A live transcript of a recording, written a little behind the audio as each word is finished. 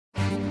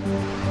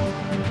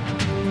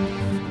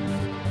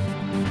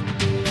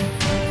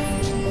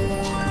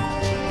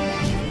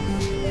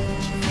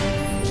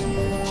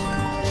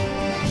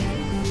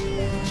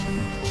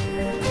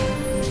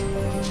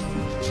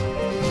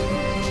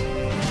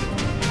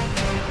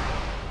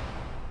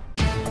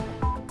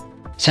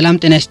ሰላም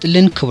ጤና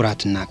ይስጥልን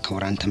ክቡራትና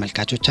ክቡራን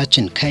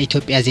ተመልካቾቻችን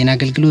ከኢትዮጵያ ዜና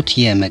አገልግሎት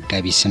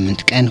የመጋቢት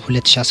 8 ቀን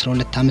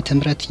 2012 ዓ.ም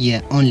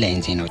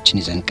የኦንላይን ዜናዎችን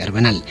ይዘን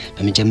ቀርበናል።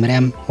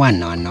 በመጀመሪያም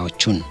ዋና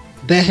ዋናዎቹን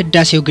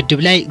በህዳሴው ግድብ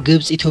ላይ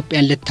ግብጽ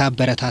ኢትዮጵያን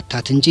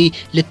ልታበረታታት እንጂ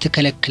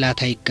ልትከለክላት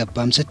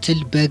አይገባም ስትል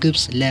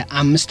በግብጽ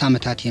ለ5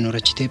 ዓመታት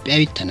የኖረች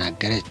ኢትዮጵያዊት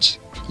ተናገረች።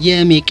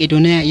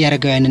 የመቄዶንያ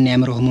ያረጋውያንና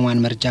የአእምሮ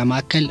ህሙማን መርጃ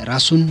ማዕከል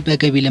ራሱን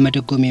በገቢ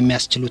ለመደጎም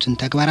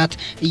የሚያስችሉትን ተግባራት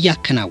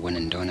እያከናወነ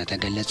እንደሆነ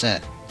ተገለጸ።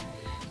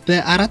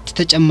 በአራት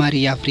ተጨማሪ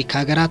የአፍሪካ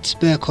ሀገራት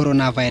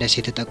በኮሮና ቫይረስ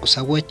የተጠቁ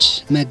ሰዎች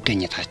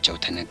መገኘታቸው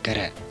ተነገረ።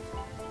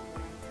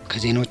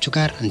 ከዜናዎቹ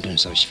ጋር እንዱን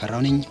ሰው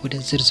ሽፈራው ነኝ።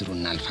 ወደ ዝርዝሩ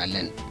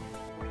እናልፋለን።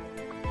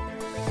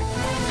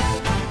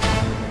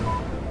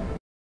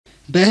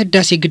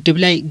 በህዳሴ ግድብ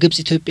ላይ ግብጽ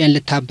ኢትዮጵያን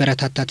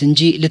ልታበረታታት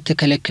እንጂ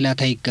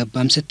ልትከለክላት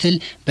አይገባም ስትል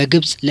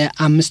በግብጽ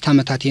ለ5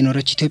 ዓመታት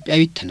የኖረች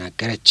ኢትዮጵያዊት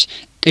ተናገረች።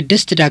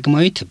 ቅድስት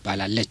ዳግማዊ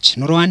ትባላለች።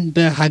 ኑሮዋን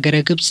በሀገረ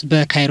ግብጽ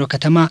በካይሮ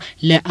ከተማ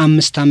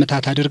ለ5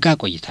 ዓመታት አድርጋ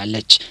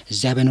ቆይታለች።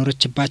 እዚያ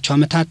በኖረችባቸው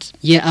ዓመታት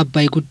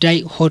የአባይ ጉዳይ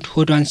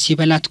ሆዷን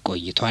ሲበላት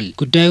ቆይቷል።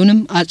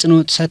 ጉዳዩንም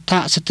አጽንኦት ሰጥታ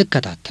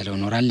ስትከታተለው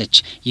ኖራለች።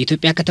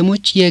 የኢትዮጵያ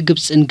ከተሞች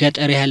የግብጽን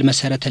ገጠር ያህል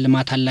መሰረተ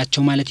ልማት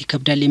አላቸው ማለት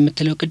ይከብዳል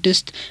የምትለው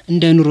ቅድስት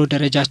እንደ ኑሮ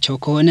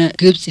ደረጃቸው ከሆነ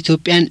ግብጽ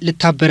ኢትዮጵያን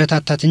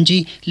ልታበረታታት እንጂ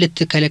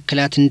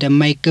ልትከለክላት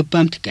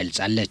እንደማይገባም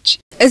ትገልጻለች።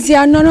 እዚያ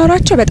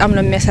አኗኗራቸው በጣም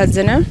ነው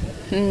የሚያሳዝነው።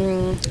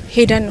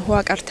 ሄደን ውሃ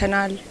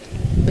ቀርተናል፣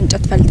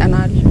 እንጨት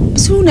ፈልጠናል፣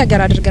 ብዙ ነገር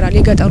አድርገናል።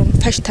 የገጠሩን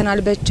ፈሽተናል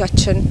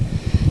በእጃችን።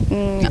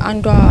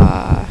 አንዷ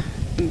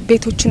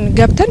ቤቶችን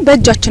ገብተን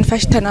በእጃችን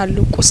ፈሽተናል።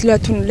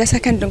 ቁስለቱን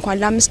ለሰከንድ እንኳን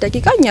ለ5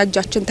 ደቂቃ እኛ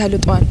እጃችን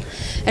ተልጧል።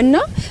 እና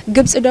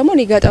ግብጽ ደግሞ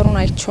ገጠሩን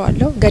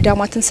አይቼዋለሁ።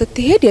 ገዳማትን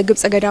ስትሄድ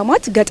የግብጽ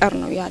ገዳማት ገጠር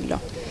ነው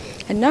ያለው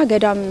እና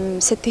ገዳም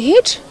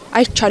ስትሄድ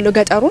አይቻለሁ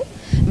ገጠሩን።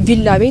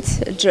 ቪላ ቤት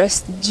ድረስ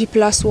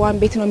G+1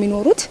 ቤት ነው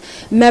የሚኖሩት።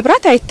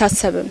 መብራት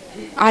አይታሰብም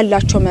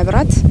አላቸው።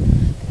 መብራት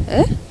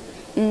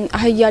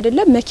አህያ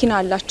አይደለም መኪና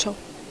አላቸው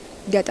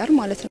ገጠር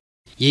ማለት ነው።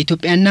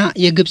 የኢትዮጵያና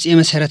የግብጽ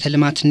የመሰረተ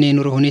ልማትና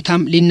የኑሮ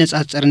ሁኔታም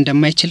ሊነጻጸር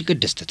እንደማይችል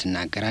ቅድስት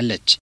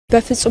ትናገራለች።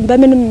 በፍጹም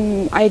በምንም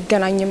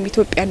አይገናኝም።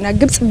 ኢትዮጵያና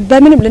ግብጽ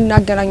በምንም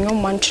ልናገናኘው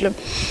አንችልም።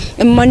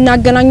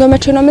 የማናገናኘው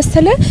መቼ ነው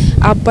መሰለ?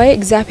 አባይ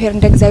እግዚአብሔር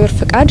እንደ እግዚአብሔር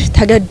ፍቃድ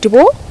ተገድቦ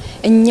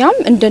እኛም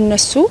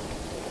እንደነሱ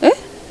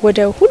ወደ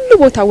ሁሉ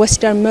ቦታ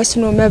ወስደን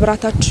መስኖ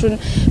መብራታችን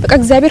በቃ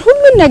እግዚአብሔር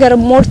ሁሉን ነገር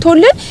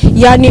ሞልቶልን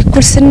ያኔ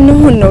እኩል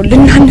ስንሆን ነው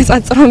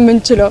ልናነጻጽረው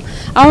የምንችለው።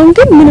 አሁን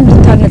ግን ምንም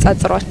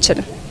ልታነጻጽረው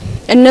አትችልም።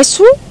 እነሱ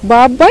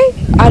በአባይ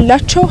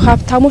አላቸው፣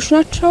 ሀብታሞች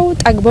ናቸው፣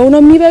 ጠግበው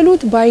ነው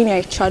የሚበሉት። ባይኔ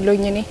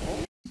አይቻለሁኝ እኔ።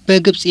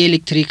 በግብጽ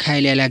የኤሌክትሪክ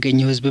ኃይል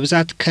ያላገኘው ህዝብ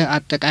ብዛት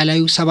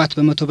ከአጠቃላዩ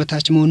 7%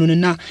 በታች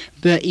መሆኑንና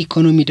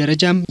በኢኮኖሚ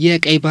ደረጃም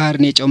የቀይ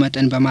ባህርን የጨው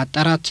መጠን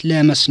በማጣራት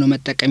ለመስኖ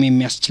መጠቀም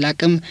የሚያስችል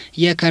አቅም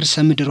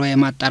የከርሰ ምድሯ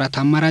የማጣራት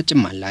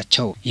አማራጭም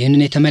አላቸው።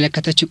 ይህንን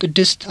የተመለከተችው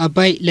ቅድስት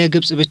አባይ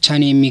ለግብጽ ብቻ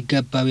ነው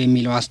የሚገባው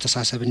የሚለው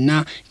አስተሳሰብና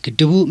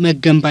ግድቡ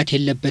መገንባት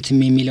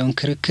የለበትም የሚለውን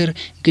ክርክር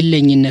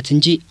ግለኝነት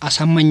እንጂ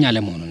አሳማኝ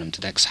አለመሆኑንም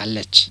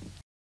ትጠቅሳለች።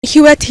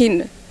 ህይወቴን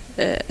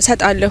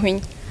ሰጣለሁኝ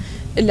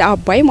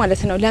ለአባይ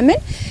ማለት ነው። ለምን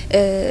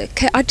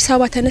ከአዲስ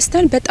አበባ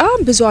ተነስተን በጣም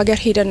ብዙ ሀገር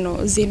ሄደን ነው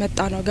እዚህ መጣ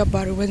ነው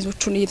ገባሩ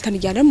ወንዞቹን እንትን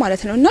ይያለን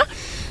ማለት ነውና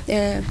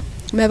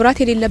መብራት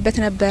የሌለበት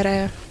ነበረ።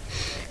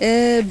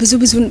 ብዙ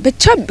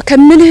ብቻ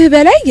ከምልህ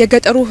በላይ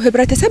የገጠሩ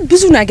ህብረተሰብ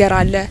ብዙ ነገር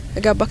አለ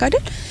ገባክ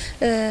አይደል?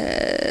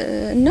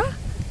 እና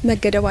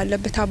መገደብ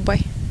አለበት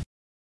አባይ።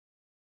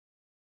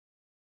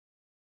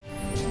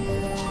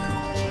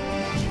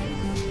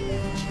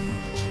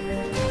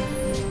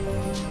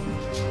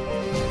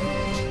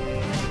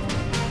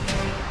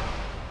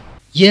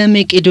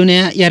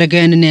 የመቄዶንያ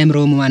ያረጋውያንና የአእምሮ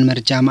ህሙማን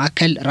መርጃ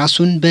ማዕከል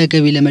ራሱን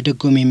በገቢ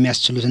ለመደጎም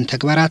የሚያስችሉትን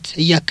ተግባራት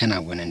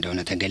እያከናወነ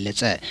እንደሆነ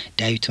ተገለጸ።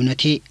 ዳዊት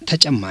እውነቴ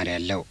ተጨማሪ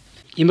አለው።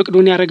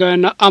 የመቄዶንያ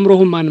ያረጋውያንና አእምሮ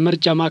ህሙማን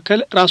መርጃ ማዕከል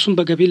ራሱን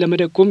በገቢ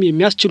ለመደጎም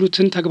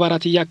የሚያስችሉትን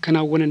ተግባራት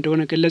እያከናወነ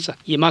እንደሆነ ገለጸ።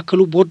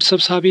 የማዕከሉ ቦርድ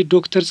ሰብሳቢ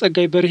ዶክተር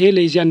ጸጋይ በርሄ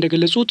ለኢዜአ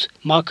እንደገለጹት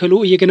ማዕከሉ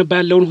እየገነባ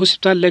ያለውን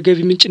ሆስፒታል ለገቢ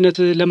ምንጭነት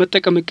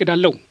ለመጠቀም እቅድ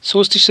አለው።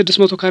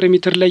 3600 ካሬ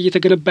ሜትር ላይ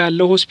እየተገነባ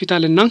ያለው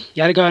ሆስፒታልና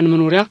የአረጋውያን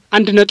መኖሪያ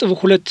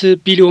 1.2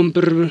 ቢሊዮን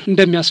ብር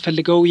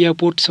እንደሚያስፈልገው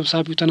የቦርድ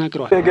ሰብሳቢው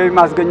ተናግረዋል። የገቢ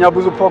ማስገኛ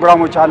ብዙ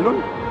ፕሮግራሞች አሉን።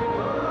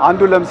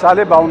 አንዱ ለምሳሌ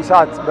በአሁኑ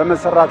ሰዓት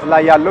በመሰራት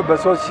ላይ ያለው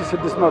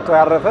በ3600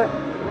 ያረፈ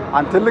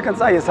አንድ ትልቅ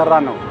ህንጻ እየሰራ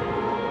ነው።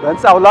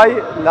 በህንጻው ላይ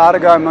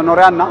ለአረጋውያን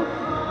መኖሪያና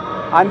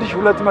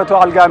 1200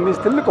 አልጋ የሚይዝ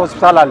ትልቅ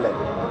ሆስፒታል አለ።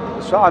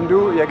 እሱ አንዱ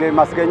የገቢ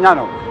ማስገኛ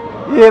ነው።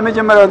 ይህ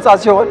የመጀመሪያው ህንጻ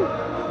ሲሆን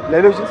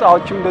ሌሎች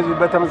ህንጻዎችም እንደዚህ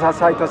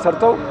በተመሳሳይ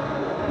ተሰርተው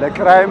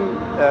ለክራይም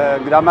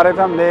እንግዳ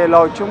ማረፊያም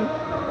ለሌላዎችም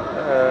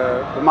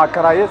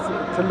በማከራየት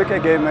ትልቅ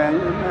የገቢ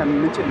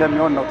ምንጭ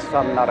እንደሚሆን ነው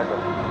ተስፋ የምናደርገው።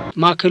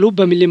 ማዕከሉ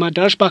በሚሊኒየም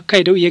አዳራሽ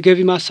ባካሄደው የገቢ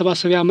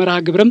ማሰባሰቢያ መርሃ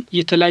ግብርም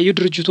የተለያዩ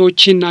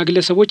ድርጅቶችና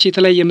ግለሰቦች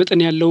የተለያየ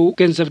መጠን ያለው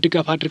ገንዘብ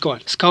ድጋፍ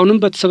አድርገዋል።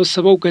 እስካሁንም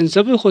በተሰበሰበው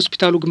ገንዘብ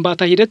ሆስፒታሉ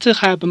ግንባታ ሂደት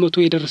 20%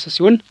 የደረሰ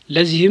ሲሆን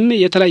ለዚህም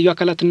የተለያዩ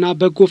አካላትና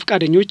በጎ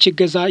ፈቃደኞች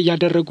እገዛ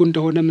እያደረጉ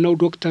እንደሆነም ነው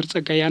ዶክተር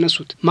ጸጋይ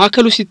ያነሱት።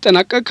 ማዕከሉ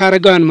ሲጠናቀቅ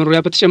ከአረጋውያን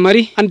መኖሪያ በተጨማሪ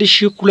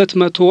 1200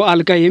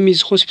 አልጋ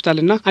የሚይዝ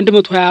ሆስፒታልና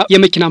 120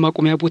 የመኪና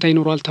ማቆሚያ ቦታ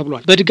ይኖራል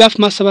ተብሏል። በድጋፍ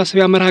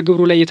ማሰባሰቢያ መርሃ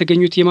ግብሩ ላይ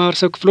የተገኙት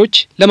የማህበረሰብ ክፍሎች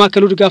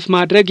ለማዕከሉ ድጋፍ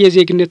ማድረግ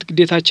የዜግነት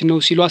ግዴታችን ነው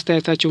ሲሉ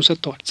አስተያየታቸውን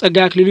ሰጥተዋል።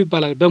 ጸጋይ አክሊሉ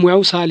ይባላል።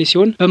 በሙያው ሰዓሊ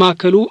ሲሆን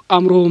በማዕከሉ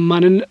አእምሮ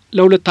ህሙማንን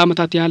ለ2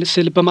 ዓመታት ያህል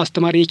ስዕል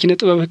በማስተማር የኪነ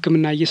ጥበብ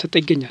ሕክምና እየሰጠ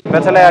ይገኛል።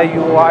 በተለያዩ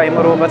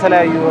አእምሮ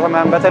በተለያዩ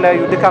ህመም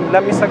በተለያዩ ድካም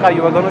ለሚሰቃዩ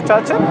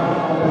ወገኖቻችን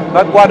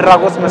በጎ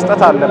አድራጎት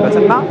መስጠት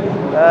አለበትና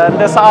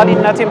እንደ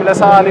ሰዓሊነትም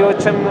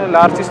ለሰዓሊዎችም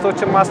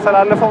ለአርቲስቶችም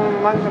ማስተላለፈው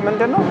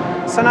ምንድነው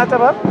ስነ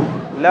ጥበብ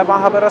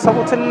ለማህበረሰቡ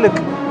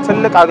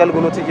ትልቅ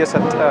አገልግሎት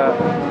እየሰጠ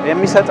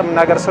የሚሰጥም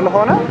ነገር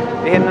ስለሆነ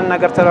ይሄንን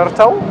ነገር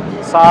ተረርተው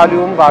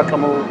ሰዓሊውም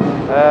ባቅሙ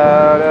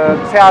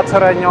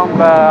ቲያትረኛውም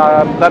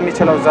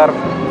በሚችለው ዘርፍ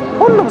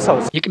ሁሉም ሰው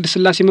የቅድስት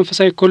ሥላሴ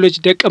መንፈሳዊ ኮሌጅ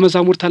ደቀ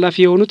መዛሙርት ኃላፊ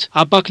የሆኑት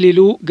አባ አክሊሉ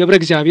ገብረ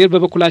እግዚአብሔር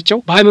በበኩላቸው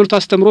በሃይማኖት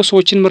አስተምሮ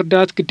ሰዎችን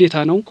መርዳት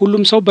ግዴታ ነው፣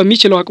 ሁሉም ሰው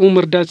በሚችለው አቅሙ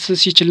መርዳት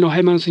ሲችል ነው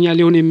ሃይማኖተኛ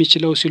ሊሆን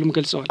የሚችለው ሲሉም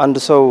ገልጸዋል። አንድ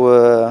ሰው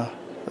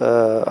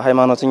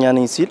ሃይማኖተኛ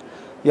ነኝ ሲል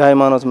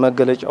የሃይማኖት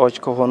መገለጫዎች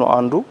ከሆኑ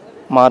አንዱ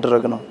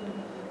ማድረግ ነው፣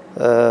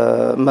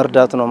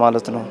 መርዳት ነው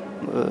ማለት ነው።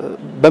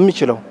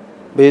 በሚችለው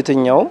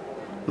በየትኛው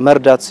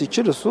መርዳት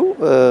ሲችል እሱ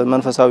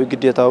መንፈሳዊ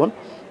ግዴታውን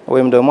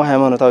ወይም ደግሞ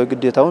ሃይማኖታዊ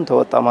ግዴታውን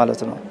ተወጣ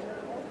ማለት ነው።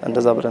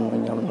 እንደዛ ብለን ነው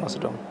እኛም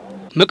እንወስደው።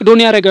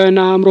 መቅዶኒያ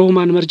አረጋውያንና አእምሮ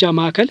ህሙማን መርጃ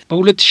ማዕከል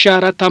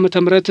በ2004 ዓ.ም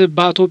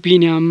በአቶ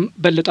ቢኒያም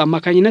በለጠ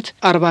አማካኝነት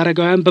 40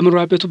 አረጋውያን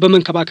በመኖሪያ ቤቱ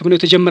በመንከባከብ ነው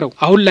የተጀመረው።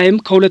 አሁን ላይም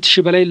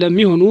ከ2000 በላይ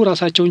ለሚሆኑ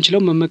ራሳቸውን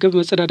ችለው መመገብ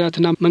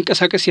መጸዳዳትና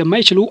መንቀሳቀስ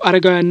የማይችሉ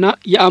አረጋውያንና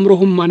የአእምሮ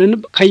ህሙማንን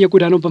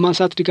ከየጎዳናው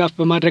በማንሳት ድጋፍ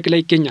በማድረግ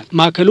ላይ ይገኛል።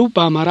 ማዕከሉ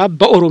በአማራ፣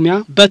 በኦሮሚያ፣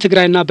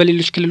 በትግራይና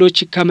በሌሎች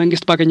ክልሎች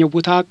ከመንግስት ባገኘው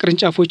ቦታ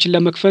ቅርንጫፎችን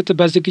ለመክፈት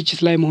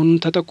በዝግጅት ላይ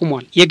መሆኑን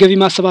ተጠቁሟል። የገቢ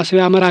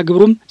ማሰባሰቢያ መርሃ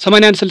ግብሩም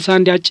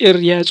 8161 ያጭር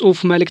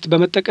የጽሁፍ መልእክት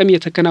በመጠቀም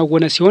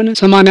የተከናወነ ሲሆን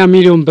 80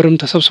 ሚሊዮን ብርም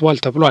ተሰብስቧል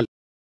ተብሏል።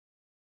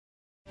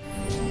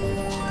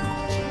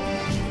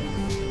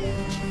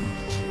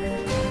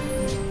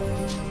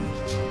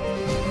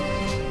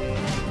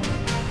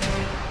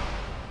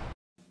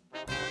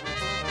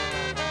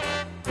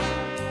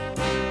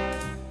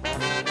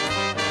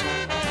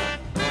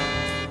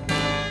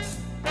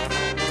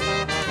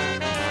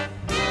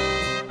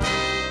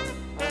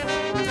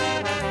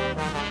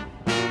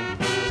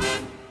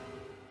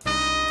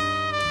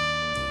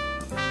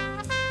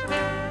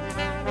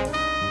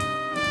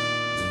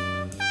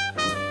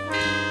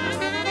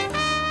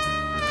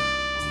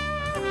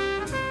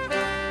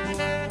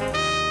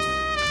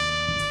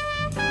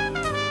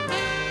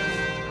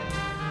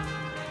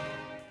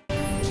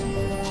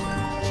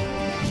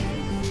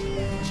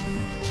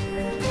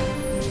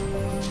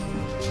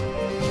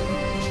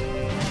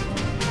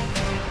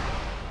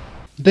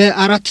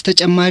 በአራት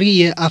ተጨማሪ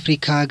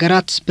የአፍሪካ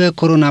ሀገራት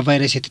በኮሮና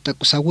ቫይረስ የተጠቁ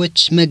ሰዎች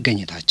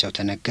መገኘታቸው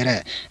ተነገረ።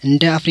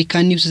 እንደ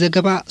አፍሪካ ኒውስ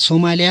ዘገባ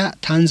ሶማሊያ፣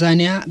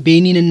 ታንዛኒያ፣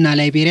 ቤኒን እና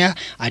ላይቤሪያ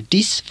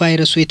አዲስ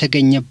ቫይረሱ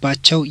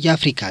የተገኘባቸው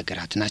የአፍሪካ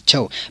ሀገራት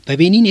ናቸው።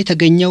 በቤኒን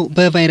የተገኘው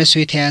በቫይረሱ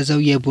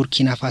የተያዘው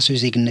የቡርኪና ፋሶ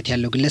ዜግነት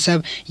ያለው ግለሰብ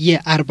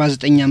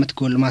የ49 ዓመት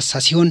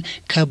ጎልማሳ ሲሆን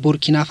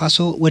ከቡርኪና ፋሶ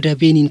ወደ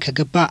ቤኒን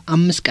ከገባ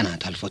 5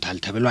 ቀናት አልፎታል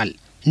ተብሏል።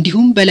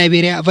 እንዲሁም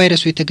በላይቤሪያ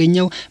ቫይረሱ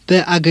የተገኘው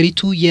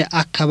በአገሪቱ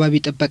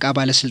የአካባቢ ጥበቃ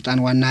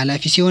ባለስልጣን ዋና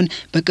ኃላፊ ሲሆን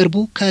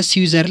በቅርቡ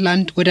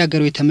ከስዊዘርላንድ ወደ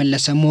አገሩ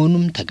የተመለሰ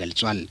መሆኑም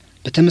ተገልጿል።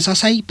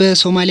 በተመሳሳይ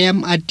በሶማሊያም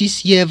አዲስ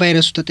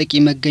የቫይረሱ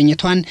ተጠቂ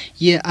መገኘቷን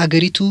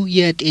የአገሪቱ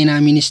የጤና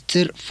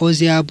ሚኒስትር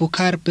ፎዚያ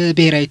ቡካር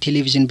በብሔራዊ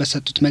ቴሌቪዥን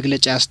በሰጡት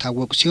መግለጫ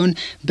ያስታወቁ ሲሆን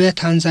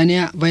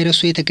በታንዛኒያ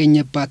ቫይረሱ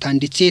የተገኘባት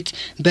አንዲት ሴት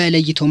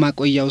በለይቶ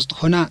ማቆያ ውስጥ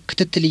ሆና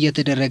ክትትል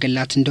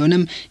እየተደረገላት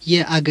እንደሆነም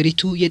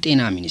የአገሪቱ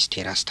የጤና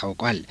ሚኒስቴር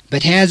አስታውቋል።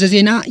 በተያያዘ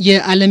ዜና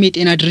የዓለም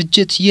የጤና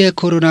ድርጅት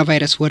የኮሮና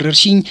ቫይረስ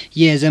ወረርሽኝ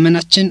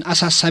የዘመናችን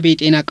አሳሳቢ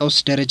የጤና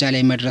ቀውስ ደረጃ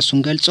ላይ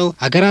መድረሱን ገልጾ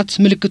አገራት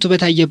ምልክቱ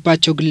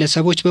በታየባቸው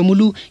ግለሰቦች በሙሉ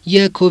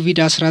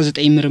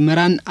የኮቪድ-19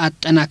 ምርመራን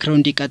አጠናክረው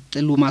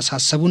እንዲቀጥሉ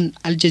ማሳሰቡን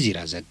አልጀዚራ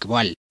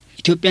ዘግቧል።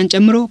 ኢትዮጵያን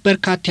ጨምሮ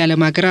በርካታ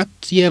የዓለም ሀገራት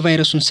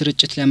የቫይረሱን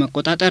ስርጭት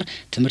ለመቆጣጠር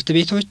ትምህርት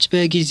ቤቶች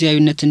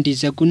በጊዜያዊነት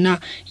እንዲዘጉና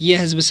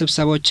የህዝብ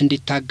ስብሰባዎች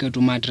እንዲታገዱ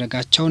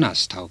ማድረጋቸውን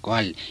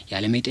አስታውቀዋል።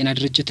 የዓለም የጤና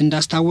ድርጅት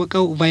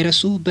እንዳስታወቀው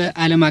ቫይረሱ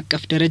በዓለም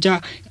አቀፍ ደረጃ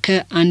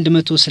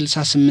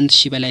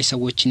ከ168,000 በላይ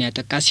ሰዎችን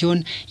ያጠቃ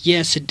ሲሆን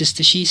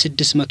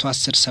የ6610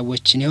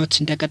 ሰዎችን ህይወት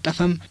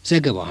እንደቀጠፈም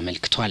ዘገባው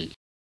አመልክቷል።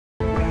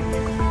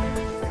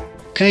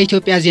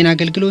 ከኢትዮጵያ ዜና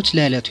አገልግሎት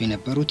ለዕለቱ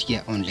የነበሩት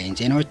የኦንላይን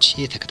ዜናዎች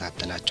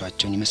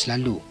የተከታተላችኋቸውን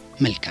ይመስላሉ።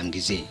 መልካም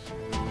ጊዜ።